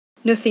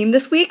No theme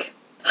this week?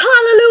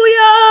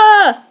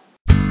 Hallelujah!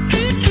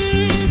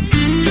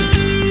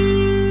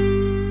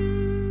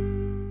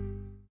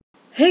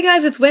 Hey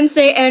guys, it's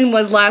Wednesday, and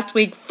was last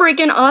week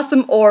freaking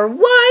awesome or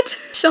what?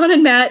 Sean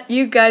and Matt,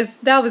 you guys,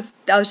 that was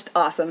just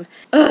awesome.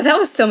 Ugh, that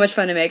was so much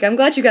fun to make. I'm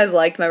glad you guys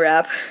liked my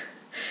rap.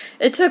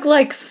 It took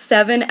like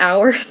 7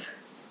 hours,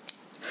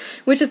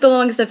 which is the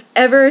longest I've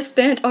ever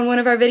spent on one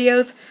of our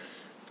videos,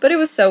 but it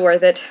was so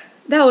worth it.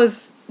 That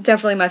was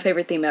definitely my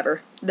favorite theme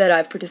ever that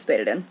I've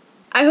participated in.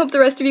 I hope the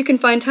rest of you can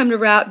find time to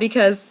rap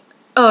because,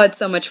 oh, it's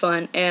so much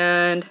fun,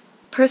 and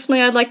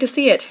personally I'd like to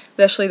see it,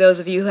 especially those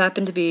of you who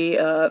happen to be,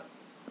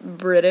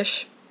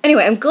 British.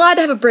 Anyway, I'm glad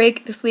to have a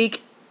break this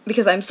week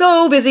because I'm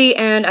so busy,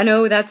 and I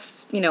know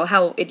that's, you know,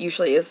 how it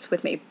usually is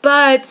with me,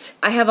 but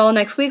I have all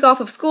next week off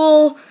of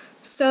school,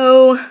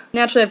 so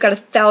naturally I've got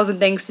 1,000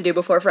 things to do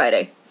before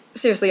Friday.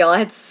 Seriously, y'all, I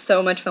had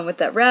so much fun with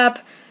that rap,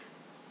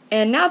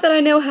 and now that I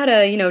know how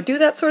to, you know, do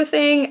that sort of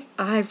thing,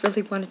 I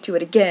really want to do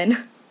it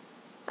again.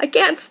 I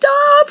can't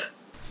stop!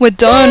 We're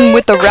done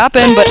with the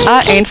rapping, but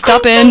I ain't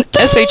stopping.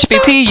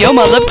 SHVP, yo,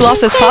 my lip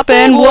gloss is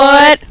poppin'.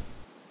 What?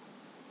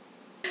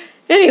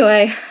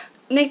 Anyway,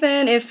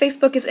 Nathan, if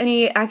Facebook is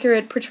any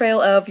accurate portrayal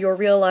of your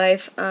real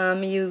life,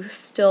 you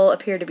still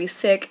appear to be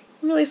sick.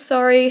 I'm really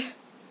sorry.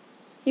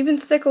 You've been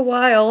sick a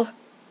while,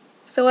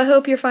 so I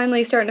hope you're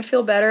finally starting to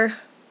feel better.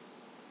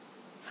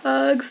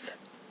 Hugs.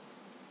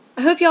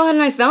 I hope y'all had a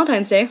nice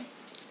Valentine's Day.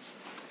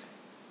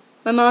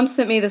 My mom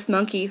sent me this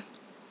monkey.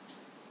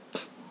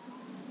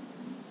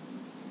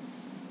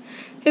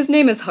 His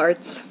name is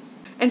Hearts.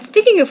 And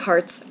speaking of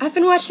hearts, I've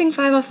been watching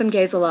 5 Awesome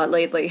Gays a lot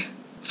lately.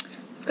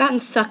 I've gotten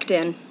sucked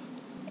in.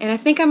 And I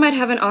think I might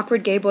have an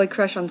awkward gay boy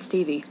crush on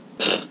Stevie.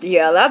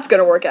 Yeah, that's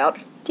gonna work out.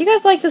 Do you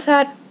guys like this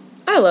hat?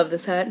 I love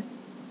this hat.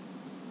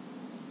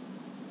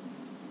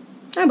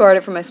 I borrowed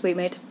it from my sweet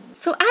mate.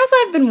 So as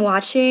I've been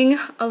watching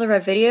all of our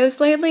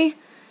videos lately,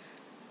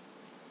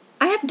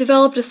 I have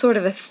developed a sort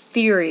of a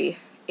theory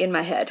in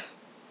my head.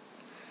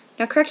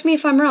 Now correct me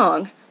if I'm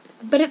wrong,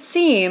 but it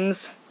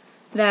seems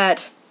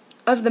that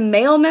of the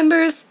male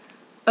members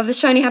of the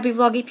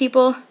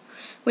ShinyHappyVloggyPPL,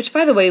 which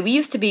by the way, we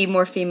used to be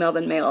more female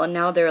than male, and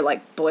now they're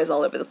like boys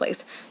all over the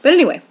place. But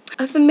anyway,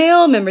 of the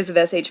male members of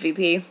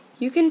SHVP,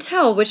 you can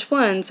tell which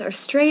ones are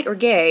straight or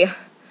gay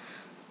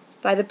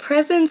by the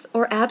presence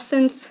or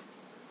absence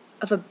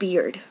of a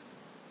beard.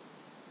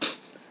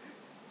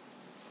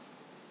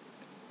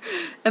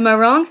 Am I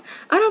wrong?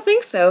 I don't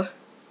think so.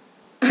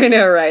 I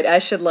know, right? I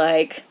should,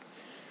 like,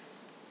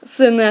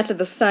 send that to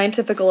the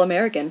Scientifical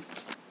American.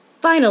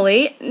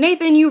 Finally,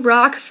 Nathan, you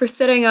rock for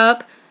setting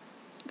up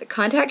the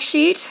contact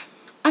sheet.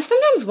 I've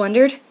sometimes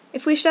wondered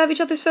if we should have each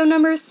other's phone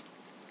numbers,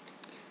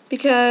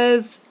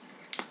 because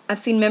I've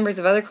seen members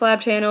of other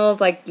collab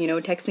channels, like, you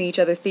know, texting each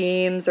other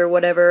themes or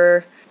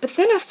whatever, but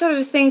then I started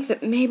to think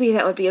that maybe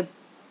that would be a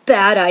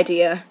bad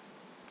idea.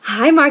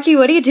 Hi Marky,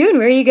 what are you doing?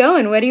 Where are you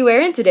going? What are you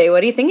wearing today?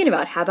 What are you thinking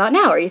about? How about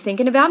now? Are you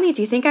thinking about me?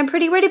 Do you think I'm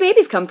pretty? Where do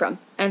babies come from?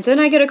 And then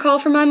I get a call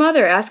from my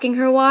mother asking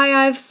her why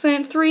I've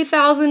sent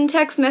 3,000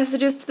 text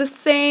messages to the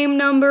same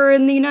number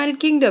in the United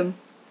Kingdom.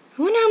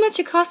 I wonder how much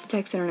it costs to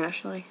text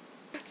internationally.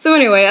 So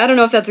anyway, I don't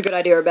know if that's a good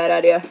idea or a bad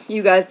idea.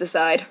 You guys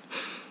decide.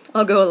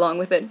 I'll go along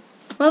with it.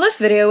 Well, this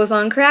video was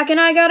on crack and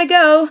I gotta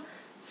go.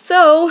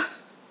 So,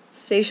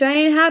 stay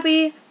shiny and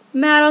happy.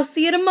 Matt, I'll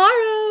see you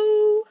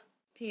tomorrow.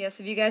 P.S.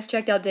 Have you guys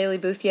checked out Daily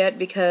Booth yet?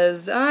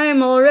 Because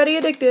I'm already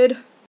addicted.